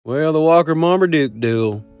Well, the Walker-Marmaduke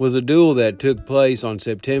duel was a duel that took place on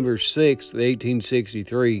September 6,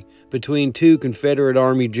 1863, between two Confederate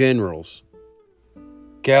Army generals,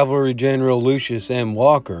 Cavalry General Lucius M.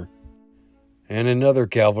 Walker and another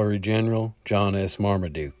cavalry general, John S.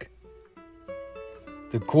 Marmaduke.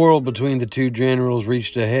 The quarrel between the two generals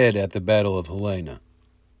reached a head at the Battle of Helena.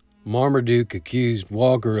 Marmaduke accused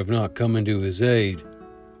Walker of not coming to his aid,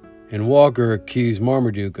 and Walker accused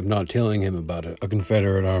Marmaduke of not telling him about a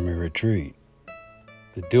Confederate Army retreat.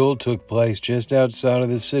 The duel took place just outside of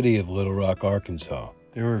the city of Little Rock, Arkansas.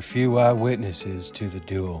 There were few eyewitnesses to the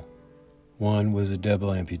duel. One was a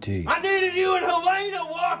double amputee. I needed you in Helena,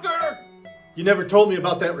 Walker! You never told me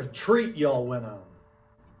about that retreat y'all went on.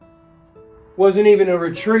 Wasn't even a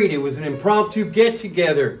retreat, it was an impromptu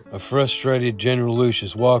get-together. A frustrated General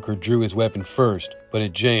Lucius Walker drew his weapon first, but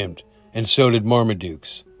it jammed, and so did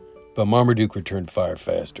Marmaduke's. But Marmaduke returned fire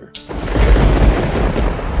faster.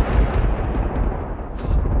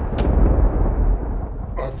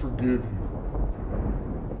 I forgive you.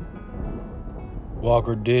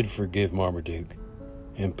 Walker did forgive Marmaduke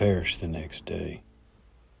and perished the next day.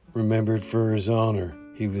 Remembered for his honor,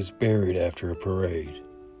 he was buried after a parade.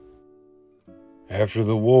 After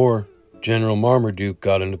the war, General Marmaduke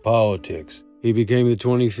got into politics. He became the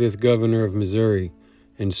 25th governor of Missouri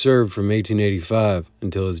and served from 1885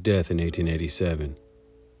 until his death in 1887.